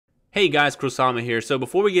Hey guys, Kurosama here. So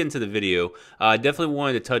before we get into the video, I definitely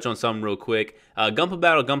wanted to touch on something real quick. Gunpla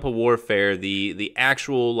Battle, Gunpla Warfare, the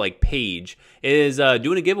actual page is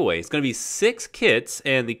doing a giveaway. It's going to be 6 kits,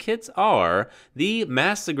 and the kits are the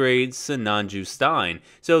Master Grade Sinanju Stein.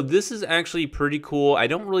 So this is actually pretty cool. I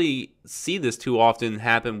don't really see this too often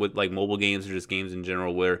happen with mobile games or just games in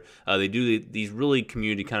general, where they do these really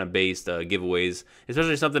community kind of based giveaways,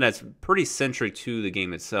 especially something that's pretty centric to the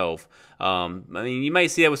game itself. I mean, you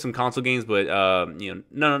might see that with some console games, but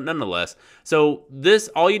nonetheless. So this,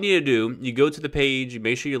 all you need to do, you go to the page, you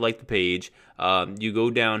make sure you like the page, you go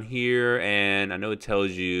down here, and I know it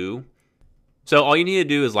tells you. So all you need to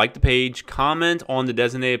do is like the page, comment on the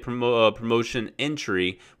designated promotion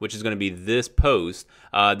entry, which is going to be this post.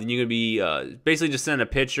 Then you're going to be basically just send a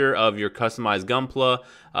picture of your customized Gunpla.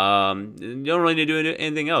 You don't really need to do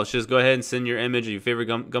anything else. Just go ahead and send your image of your favorite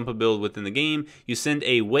Gunpla build within the game. You send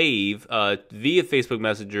a wave via Facebook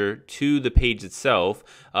Messenger to the page itself.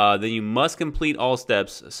 Then you must complete all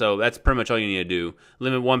steps. So that's pretty much all you need to do.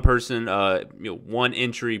 Limit one person, one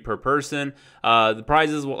entry per person. The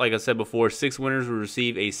prizes, like I said before, 6 winners will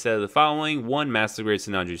receive a set of the following: 1 Master Grade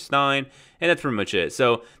Sinanju Stein, and that's pretty much it.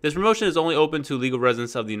 So this promotion is only open to legal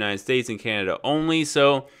residents of the United States and Canada only.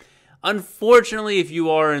 So unfortunately, if you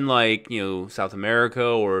are in South America,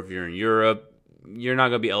 or if you're in Europe, you're not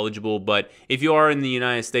going to be eligible. But if you are in the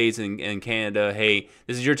United States and Canada, hey,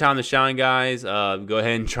 this is your time to shine, guys. Go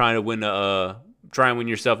ahead and try and win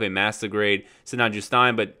yourself a Master Grade Sinanju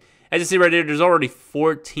Stein. But as you see right there, there's already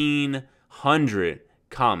 1,400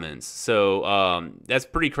 comments. So that's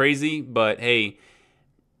pretty crazy. But hey,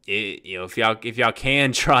 if y'all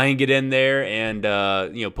can try and get in there and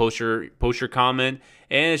post your comment,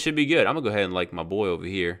 and it should be good. I'm gonna go ahead and like my boy over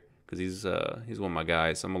here because he's one of my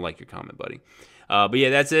guys. So I'm gonna like your comment, buddy. But yeah,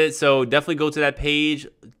 that's it. So definitely go to that page,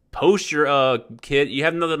 post your kit. You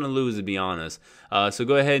have nothing to lose, to be honest. So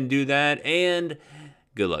go ahead and do that, and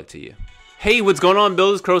good luck to you. Hey, what's going on,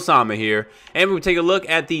 builders? Kurosama here, and we're going to take a look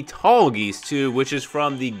at the Tallgeese 2, which is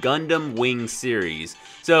from the Gundam Wing series.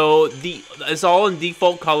 So it's all in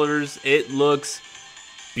default colors. It looks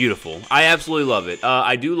beautiful. I absolutely love it.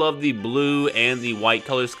 I do love the blue and the white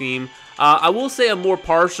color scheme. I will say I'm more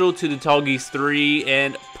partial to the Tallgeese 3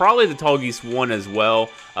 and probably the Tallgeese 1 as well,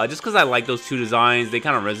 just because I like those 2 designs. They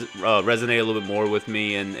kind of resonate a little bit more with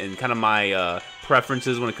me and kind of my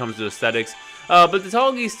preferences when it comes to aesthetics. But the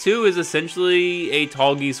Tallgeese 2 is essentially a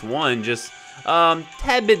Tallgeese 1, just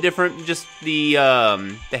tad bit different, just the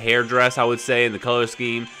hair dress, I would say, and the color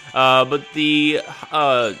scheme. But the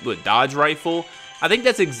Dodge rifle, I think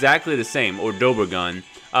that's exactly the same, or Dober gun.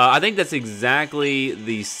 I think that's exactly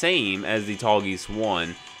the same as the Tallgeese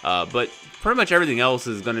 1. But pretty much everything else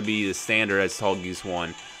is going to be the standard as Tallgeese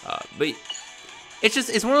 1. But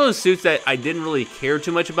it's one of those suits that I didn't really care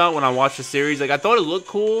too much about when I watched the series. I thought it looked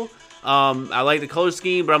cool. I like the color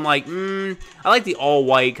scheme, but I'm like, I like the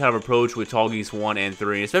all-white kind of approach with Tallgeese 1 and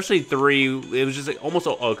 3. Especially 3, it was just almost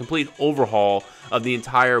a complete overhaul of the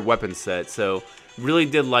entire weapon set. So really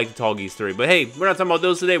did like the Tallgeese 3. But hey, we're not talking about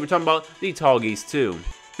those today. We're talking about the Tallgeese 2.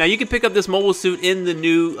 Now, you can pick up this mobile suit in the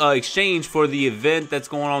new exchange for the event that's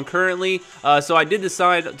going on currently. So I did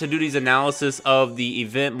decide to do these analysis of the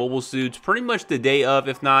event mobile suits pretty much the day of,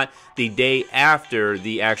 if not the day after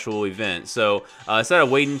the actual event. So instead of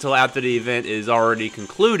waiting until after the event is already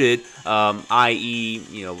concluded, i.e.,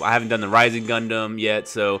 I haven't done the Rising Gundam yet,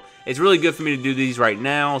 so it's really good for me to do these right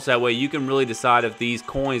now, so that way you can really decide if these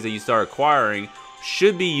coins that you start acquiring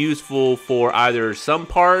should be useful for either some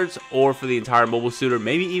parts or for the entire mobile suit, or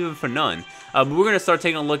maybe even for none. But we're going to start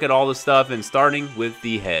taking a look at all this stuff, and starting with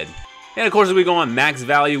the head. And of course, we go on max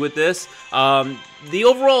value with this. The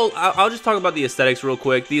overall, I'll just talk about the aesthetics real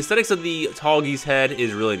quick. The aesthetics of the Tallgeese head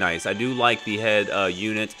is really nice. I do like the head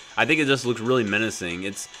unit. I think it just looks really menacing.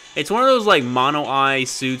 It's one of those mono eye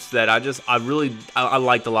suits that I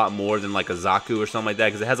liked a lot more than a Zaku or something like that,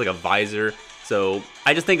 because it has a visor. So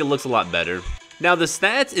I just think it looks a lot better. Now, the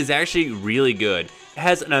stats is actually really good. It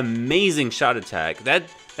has an amazing shot attack.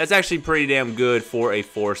 That's actually pretty damn good for a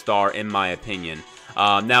 4-star, in my opinion.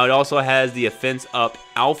 Now, it also has the Offense Up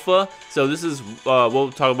Alpha. So this is,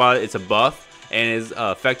 we'll talk about it. It's a buff, and its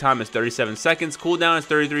effect time is 37 seconds. Cooldown is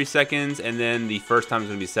 33 seconds, and then the first time is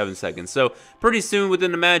going to be 7 seconds. So pretty soon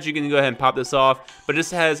within the match, you can go ahead and pop this off. But this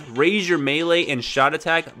has raise your melee and shot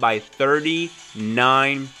attack by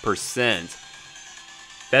 39%.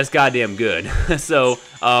 That's goddamn good. So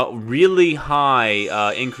really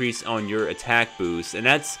high increase on your attack boost, and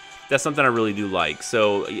that's something I really do like.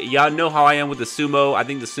 So y'all know how I am with the Sumo. I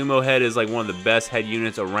think the Sumo head is one of the best head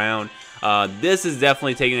units around. This is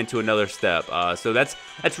definitely taking it to another step. So that's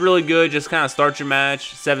really good. Just kind of start your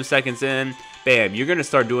match, 7 seconds in, bam, you're going to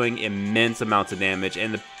start doing immense amounts of damage.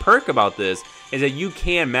 And the perk about this is that you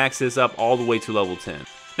can max this up all the way to level 10.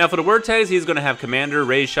 Now for the word tags, he's going to have Commander,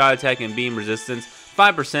 Raised Shot Attack, and Beam Resistance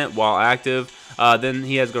 5% while active. Then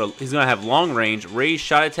he's going to have Long Range, Raised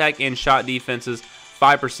Shot Attack, and Shot Defenses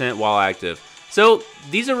 5% while active. So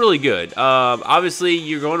these are really good. Obviously,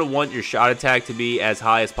 you're going to want your shot attack to be as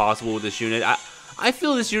high as possible with this unit. I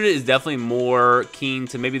feel this unit is definitely more keen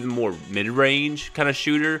to maybe the more mid-range kind of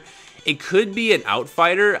shooter. It could be an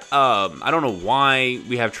outfighter. I don't know why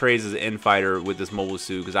we have Trays as an in-fighter with this mobile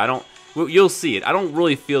suit, because I don't. Well, you'll see it. I don't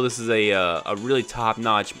really feel this is a really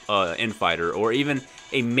top-notch in-fighter or even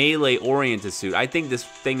a melee-oriented suit. I think this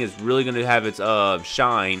thing is really going to have its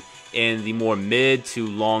shine in the more mid to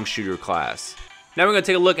long shooter class. Now we're going to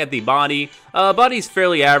take a look at the body. Body's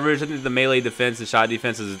fairly average. I think the melee defense and shot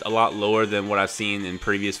defense is a lot lower than what I've seen in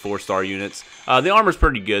previous 4-star units. The armor's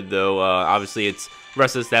pretty good though. Obviously, its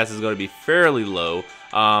rest of the stats is going to be fairly low.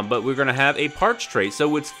 But we're going to have a parts trait.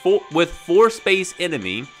 So it's with 4-space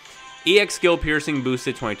enemy, EX skill piercing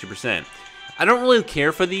boosted 22%. I don't really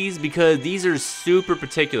care for these because these are super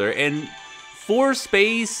particular. And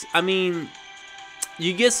 4-space, I mean,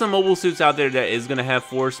 you get some mobile suits out there that is going to have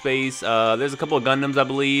 4-space. There's a couple of Gundams, I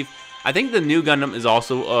believe. I think the new Gundam is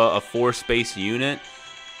also a 4-space unit.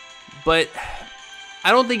 But I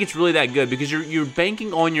don't think it's really that good because you're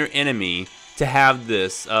banking on your enemy to have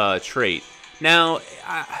this trait. Now,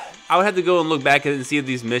 I would have to go and look back and see if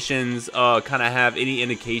these missions kind of have any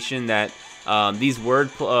indication that these word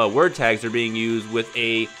tags are being used with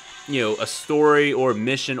a story or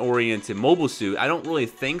mission-oriented mobile suit. I don't really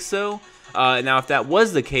think so. Now, if that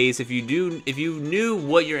was the case, if you knew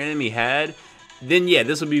what your enemy had, then yeah,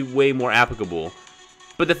 this would be way more applicable.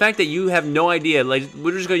 But the fact that you have no idea, like,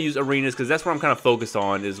 we're just going to use arenas because that's what I'm kind of focused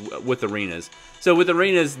on is with arenas. So with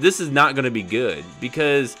arenas, this is not going to be good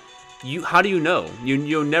because how do you know?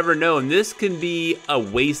 You'll never know, and this can be a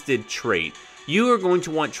wasted trait. You are going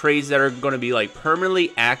to want traits that are going to be like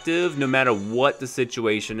permanently active no matter what the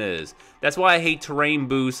situation is. That's why I hate terrain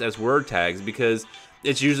boosts as word tags, because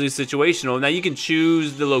it's usually situational. Now you can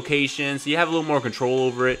choose the location, so you have a little more control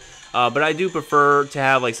over it. But I do prefer to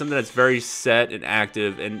have like something that's very set and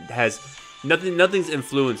active and has nothing's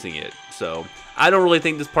influencing it. So I don't really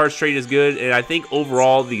think this parts trait is good, and I think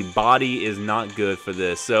overall the body is not good for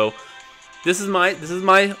this. So this is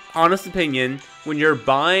my honest opinion. When you're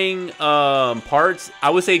buying parts, I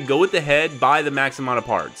would say go with the head, buy the max amount of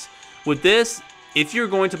parts. With this, if you're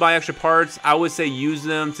going to buy extra parts, I would say use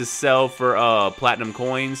them to sell for platinum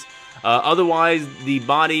coins. Otherwise, the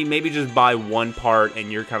body, maybe just buy one part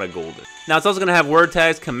and you're kind of golden. Now, it's also going to have word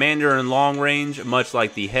tags, commander and long range, much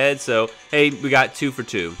like the head. So, hey, we got 2 for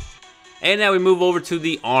 2. And now we move over to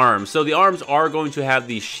the arms. So the arms are going to have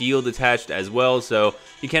the shield attached as well. So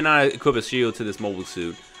you cannot equip a shield to this mobile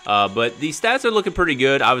suit. But the stats are looking pretty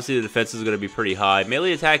good. Obviously, the defense is going to be pretty high.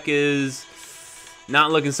 Melee attack is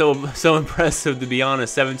not looking so impressive, to be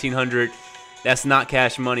honest. 1700. That's not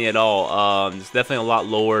cash money at all. It's definitely a lot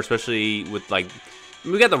lower, especially with like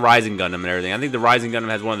we got the Rising Gundam and everything. I think the Rising Gundam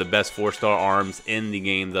has one of the best 4-star arms in the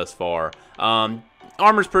game thus far.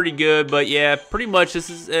 Armor's pretty good, but yeah, pretty much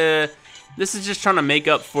this is just trying to make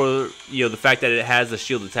up for the fact that it has a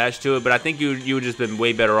shield attached to it. But I think you would just been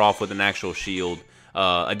way better off with an actual shield.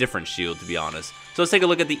 A different shield, to be honest. So let's take a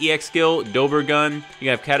look at the EX skill. Dober gun. You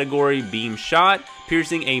have category beam shot,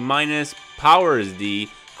 piercing A-, power is D,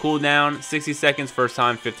 cooldown 60 seconds, first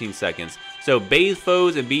time 15 seconds. So bathe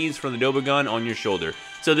foes and beads from the Dober gun on your shoulder.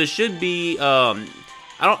 So this should be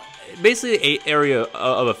basically an area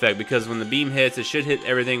of effect, because when the beam hits, it should hit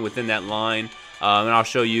everything within that line. And I'll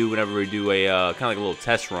show you whenever we do a kind of like a little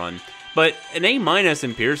test run. But an A-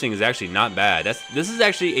 in piercing is actually not bad. This is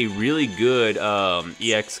actually a really good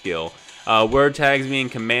EX skill. Word tags being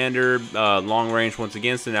commander, long range once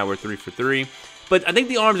again, so now we're 3 for 3. But I think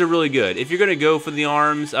the arms are really good. If you're going to go for the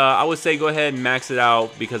arms, I would say go ahead and max it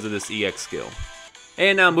out because of this EX skill.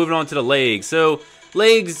 And now moving on to the legs. So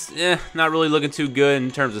legs, not really looking too good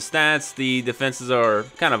in terms of stats. The defenses are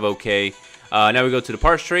kind of okay. Now we go to the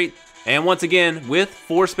parts trait. And once again, with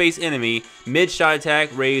 4-space enemy, mid shot attack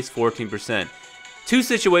raised 14%. Too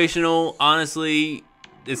situational, honestly,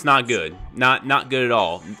 it's not good. Not good at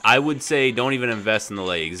all. I would say don't even invest in the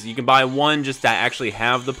legs. You can buy one just to actually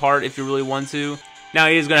have the part if you really want to. Now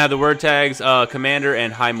he is going to have the word tags, commander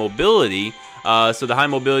and high mobility. So the high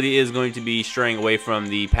mobility is going to be straying away from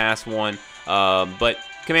the past one. But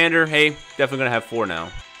commander, hey, definitely going to have 4 now.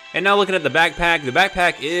 And now looking at the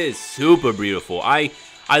backpack is super beautiful. I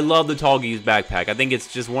I love the Tallgeese backpack. I think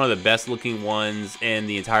it's just one of the best looking ones in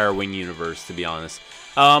the entire Wing universe, to be honest.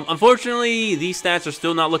 Unfortunately, these stats are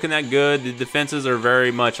still not looking that good. The defenses are very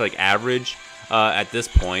much like average at this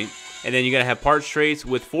point. And then you're going to have parts traits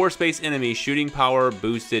with 4 space enemies, shooting power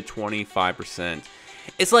boosted 25%.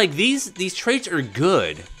 It's like these traits are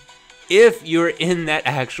good if you're in that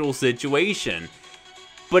actual situation.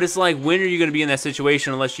 But it's like, when are you going to be in that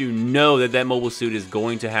situation unless you know that that mobile suit is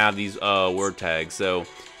going to have these word tags? So,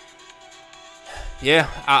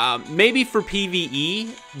 yeah, maybe for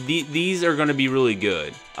PvE, these are going to be really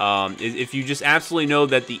good. If you just absolutely know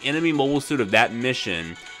that the enemy mobile suit of that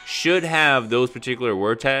mission should have those particular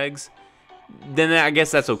word tags, then I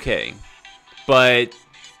guess that's okay. But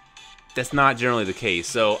that's not generally the case.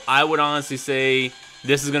 So I would honestly say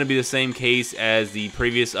this is going to be the same case as the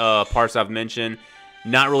previous parts I've mentioned.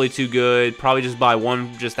 Not really too good. Probably just buy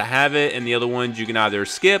one just to have it, and the other ones you can either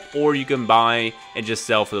skip or you can buy and just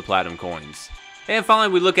sell for the platinum coins. And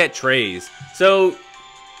finally, we look at Tallgeese. So,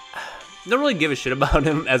 don't really give a shit about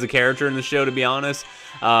him as a character in the show, to be honest.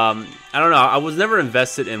 I don't know. I was never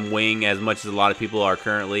invested in Wing as much as a lot of people are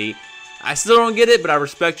currently. I still don't get it, but I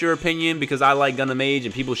respect your opinion because I like Gundam Age,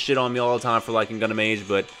 and people shit on me all the time for liking Gundam Age,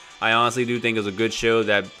 but I honestly do think it's a good show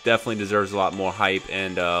that definitely deserves a lot more hype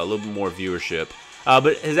and a little bit more viewership.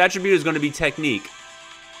 But his attribute is going to be technique.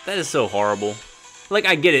 That is so horrible. Like,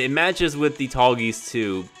 I get it. It matches with the Tallgeese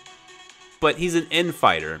too, but he's an end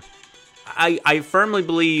fighter. I firmly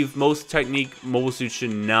believe most technique mobile suits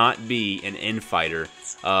should not be an end fighter.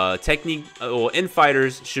 End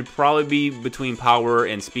fighters should probably be between power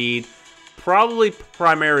and speed. Probably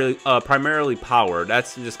primarily power.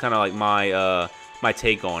 That's just kind of like my my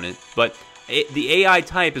take on it. But the AI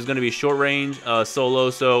type is going to be short range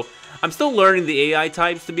solo. So I'm still learning the AI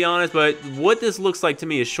types, to be honest. But what this looks like to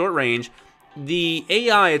me is short range. The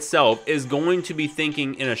AI itself is going to be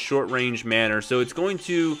thinking in a short range manner. So it's going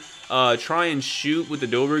to try and shoot with the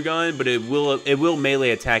Dober gun, but it will melee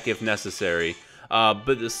attack if necessary.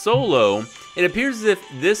 But the solo, it appears as if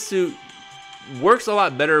this suit works a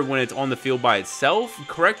lot better when it's on the field by itself.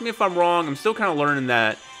 Correct me if I'm wrong. I'm still kind of learning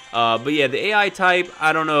that. But yeah, the AI type,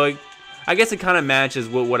 I don't know. I guess it kind of matches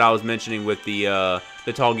what I was mentioning with the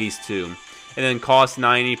Tallgeese too. And then cost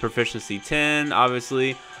 90, proficiency 10,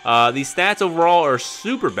 obviously. These stats overall are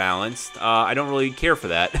super balanced. I don't really care for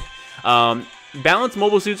that. Balanced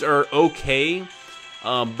mobile suits are okay.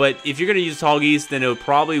 But if you're going to use Tallgeese, then it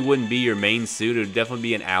probably wouldn't be your main suit. It would definitely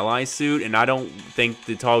be an ally suit, and I don't think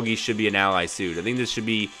the Tallgeese should be an ally suit. I think this should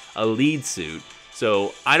be a lead suit.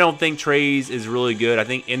 So I don't think Tallgeese is really good. I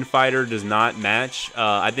think Infighter does not match.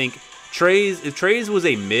 I think if Tallgeese was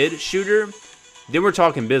a mid shooter, then we're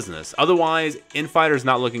talking business. Otherwise, Infighter's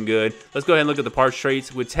not looking good. Let's go ahead and look at the parts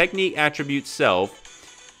traits. With technique attribute self,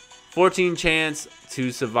 14 chance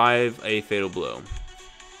to survive a fatal blow.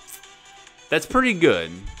 That's pretty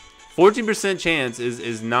good. 14% chance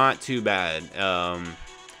is not too bad.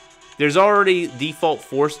 There's already default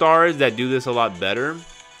 4 stars that do this a lot better.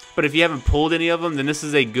 But if you haven't pulled any of them, then this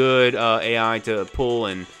is a good AI to pull,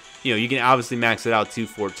 and you can obviously max it out to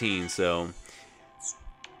 14. So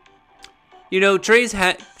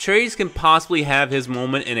Tallgeese can possibly have his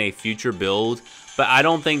moment in a future build, but I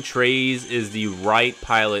don't think Tallgeese is the right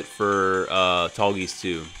pilot for Tallgeese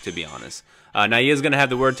 2, to be honest. Now he is going to have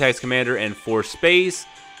the word tags commander and 4 space.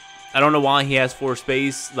 I don't know why he has 4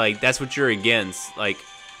 space. Like, that's what you're against. Like,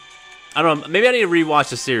 I don't know. Maybe I need to rewatch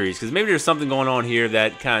the series, because maybe there's something going on here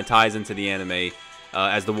that kind of ties into the anime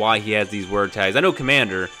as to why he has these word tags. I know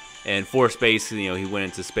commander and 4 space, he went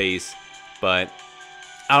into space, but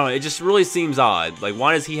I don't know. It just really seems odd. Like,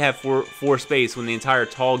 why does he have 4 space when the entire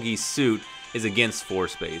Tallgeese suit is against 4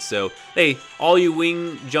 space? So, hey, all you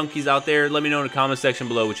wing junkies out there, let me know in the comment section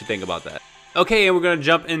below what you think about that. Okay, and we're going to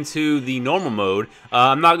jump into the normal mode.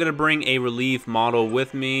 I'm not going to bring a relief model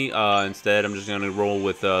with me. Instead, I'm just going to roll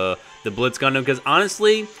with the Blitz Gundam, because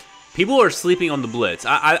honestly, people are sleeping on the Blitz.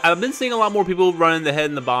 I've been seeing a lot more people running the head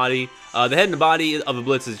and the body. The head and the body of the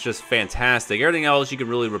Blitz is just fantastic. Everything else you can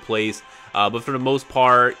really replace. But for the most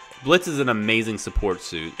part, Blitz is an amazing support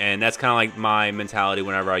suit, and that's kind of like my mentality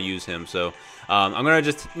whenever I use him. So I'm going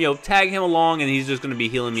to just tag him along, and he's just going to be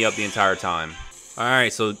healing me up the entire time.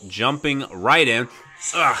 Alright, so jumping right in.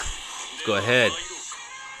 Let's go ahead.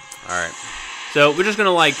 Alright. So we're just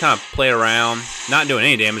going to kind of play around. Not doing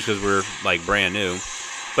any damage because we're brand new.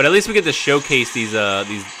 But at least we get to showcase these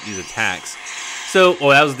attacks. So,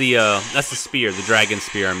 that was that's the spear, the dragon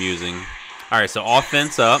spear I'm using. Alright, so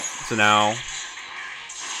offense up. So now,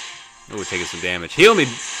 we're taking some damage. Heal me,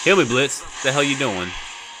 Blitz. What the hell you doing?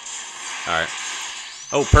 Alright.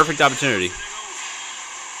 Oh, perfect opportunity.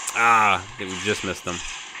 I think we just missed them.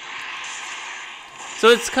 So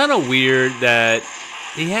it's kind of weird that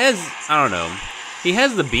he has, I don't know, he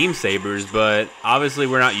has the beam sabers, but obviously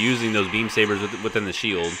we're not using those beam sabers within the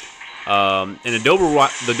shield. And the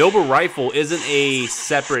Dober rifle isn't a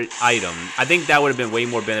separate item. I think that would have been way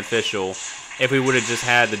more beneficial if we would have just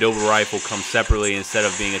had the Dober rifle come separately instead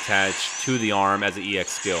of being attached to the arm as an EX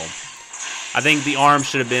skill. I think the arm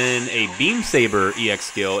should have been a beam saber EX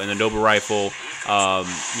skill, and the Dober rifle,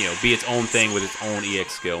 you know, be its own thing with its own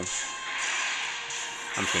EX skill.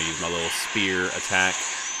 I'm just gonna use my little spear attack.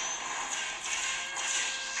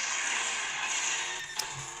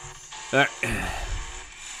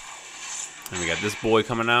 And we got this boy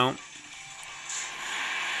coming out.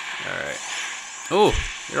 Alright. Oh,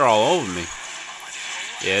 you're all over me.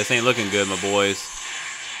 Yeah, this ain't looking good, my boys.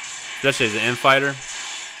 Especially as an infighter.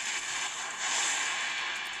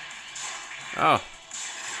 Oh.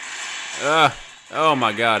 Oh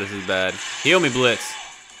my god, this is bad. Heal me, Blitz.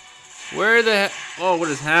 Where the heck? Oh, what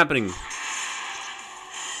is happening?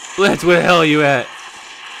 Blitz, where the hell are you at?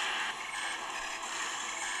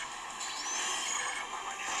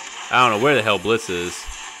 I don't know where the hell Blitz is.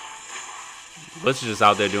 Blitz is just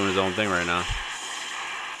out there doing his own thing right now.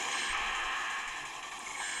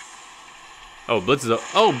 Oh, Blitz is...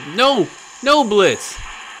 Oh, no! No, Blitz!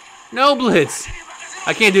 No, Blitz!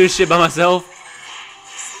 I can't do this shit by myself.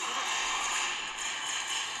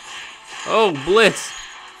 Oh, Blitz!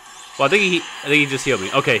 Well, I think he just healed me.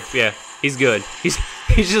 Okay, yeah, he's good. He's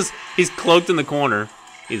cloaked in the corner.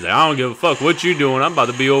 He's like, I don't give a fuck what you doing. I'm about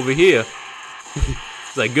to be over here.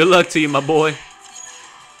 It's like, good luck to you, my boy.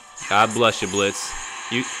 God bless you, Blitz.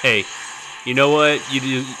 Hey, you know what?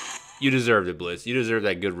 You deserved it, Blitz. You deserve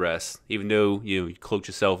that good rest. Even though you cloaked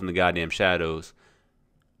yourself in the goddamn shadows,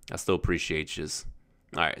 I still appreciate you.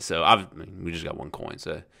 All right, so we just got one coin,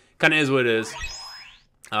 so kind of is what it is.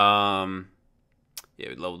 Yeah,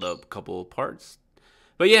 we leveled up a couple of parts,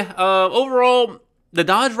 but yeah, overall, the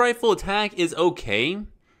dodge rifle attack is okay.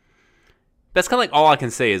 That's kind of like all I can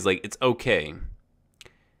say is like it's okay.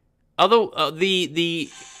 Although the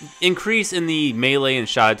increase in the melee and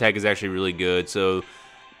shot attack is actually really good. So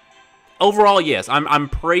overall, yes, I'm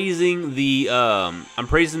praising the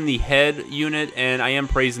head unit, and I am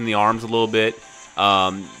praising the arms a little bit.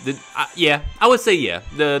 Yeah, I would say yeah.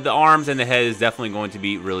 The arms and the head is definitely going to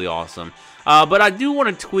be really awesome. But I do want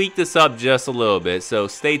to tweak this up just a little bit, so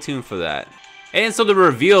stay tuned for that. And so the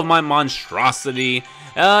reveal of my monstrosity,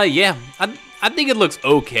 yeah, I think it looks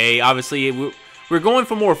okay. Obviously, we're going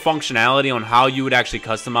for more functionality on how you would actually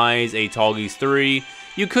customize a Tallgeese 3.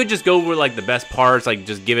 You could just go with like the best parts, like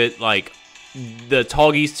just give it like the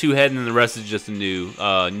Tallgeese 2 head, and then the rest is just a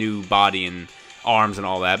new body and arms and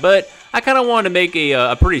all that. But I kind of wanted to make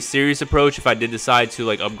a pretty serious approach if I did decide to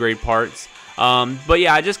like upgrade parts. But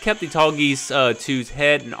yeah, I just kept the Tallgeese 2's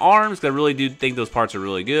head and arms, because I really do think those parts are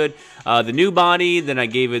really good. The new body, then I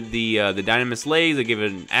gave it the Dynamis legs, I gave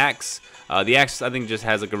it an axe. The axe, I think, just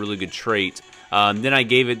has like a really good trait. Then I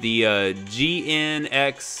gave it the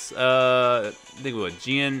GNX, I think what,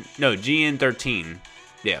 GN13.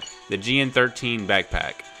 Yeah, the GN13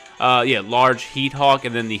 backpack. Yeah, large heat hawk,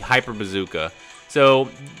 and then the hyper bazooka. So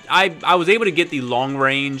I was able to get the long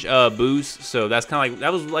range boost, so that's kind of like,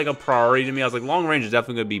 that was like a priority to me. I was like, long range is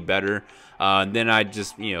definitely gonna be better. Then I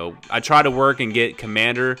just, you know, I tried to work and get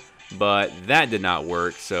commander, but that did not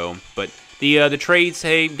work. So, but the traits,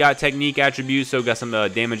 hey, got technique attributes, so got some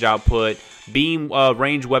damage output, beam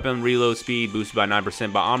range weapon reload speed boosted by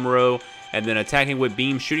 9% by Amuro, and then attacking with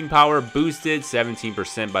beam shooting power boosted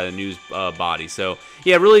 17% by the news body. So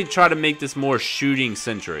yeah, really try to make this more shooting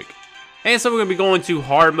centric. And so we're going to be going to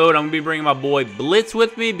hard mode. I'm going to be bringing my boy Blitz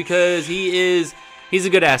with me because he's a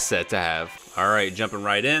good asset to have. All right, jumping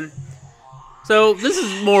right in. So this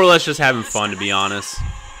is more or less just having fun, to be honest.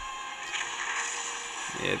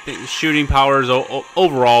 Yeah, I think the shooting power is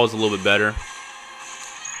overall is a little bit better.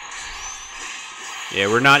 Yeah,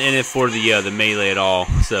 we're not in it for the melee at all.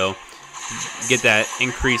 So get that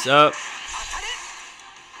increase up.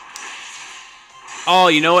 Oh,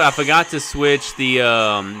 you know what? I forgot to switch the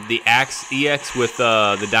Axe EX with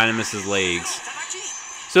the Dynamis' legs.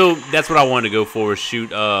 So that's what I wanted to go for,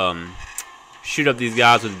 shoot up these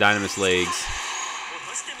guys with the Dynamis legs.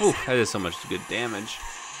 Ooh, that is so much good damage.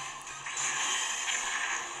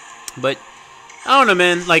 But I don't know,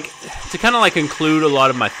 man. Like, to kind of like conclude a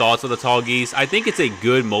lot of my thoughts on the Tallgeese, I think it's a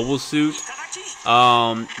good mobile suit.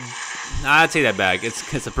 I'd take that back.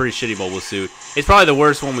 It's a pretty shitty mobile suit. It's probably the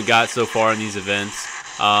worst one we got so far in these events.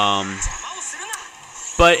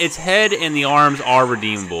 But its head and the arms are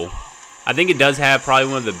redeemable. I think it does have probably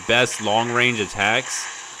one of the best long-range attacks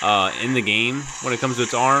in the game when it comes to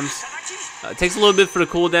its arms. It takes a little bit for the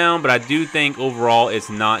cooldown, but I do think overall it's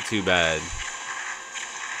not too bad.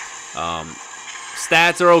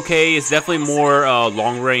 Stats are okay. It's definitely more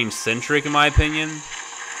long-range centric in my opinion.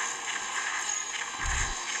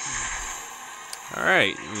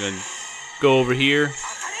 Alright, I'm going to go over here.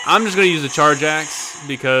 I'm just going to use the charge axe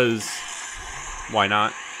because why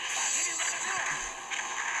not?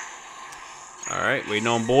 Alright, waiting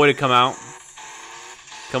on boy to come out.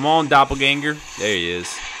 Come on, doppelganger. There he is.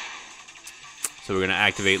 So we're going to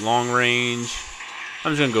activate long range.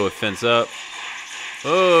 I'm just going to go with fence up.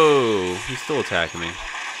 Oh, he's still attacking me.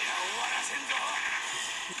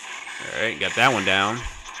 Alright, got that one down.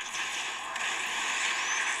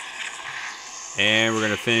 And we're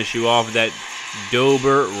going to finish you off with that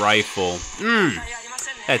Dober rifle.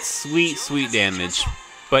 That's sweet, sweet damage.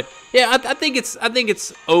 But yeah, I think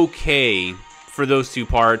it's okay for those two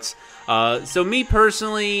parts. So me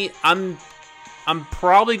personally, I'm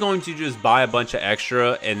probably going to just buy a bunch of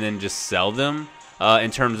extra and then just sell them.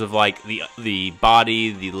 In terms of like the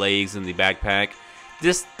body, the legs, and the backpack.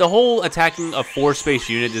 Just the whole attacking a 4-space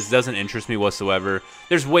unit just doesn't interest me whatsoever.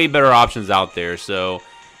 There's way better options out there. So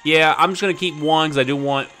yeah, I'm just going to keep one because I do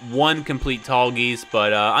want one complete Tallgeese.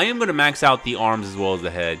 But I am going to max out the arms as well as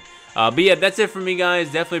the head. But yeah, that's it for me,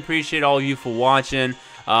 guys. Definitely appreciate all of you for watching.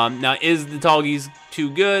 Now, is the Tallgeese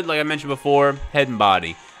too good? Like I mentioned before, head and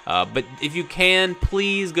body. But if you can,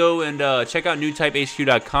 please go and check out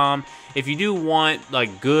newtypehq.com. If you do want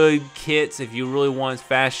like good kits, if you really want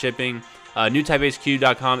fast shipping,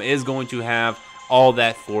 newtypehq.com is going to have all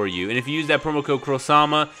that for you. And if you use that promo code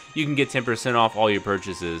Kurosama, you can get 10% off all your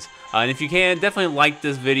purchases. And if you can, definitely like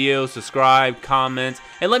this video, subscribe, comment,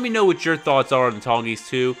 and let me know what your thoughts are on the Tallgeese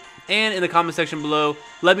 2. And in the comment section below,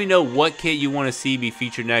 let me know what kit you want to see be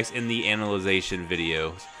featured next in the analyzation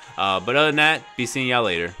videos. But other than that, be seeing y'all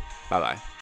later. Bye-bye.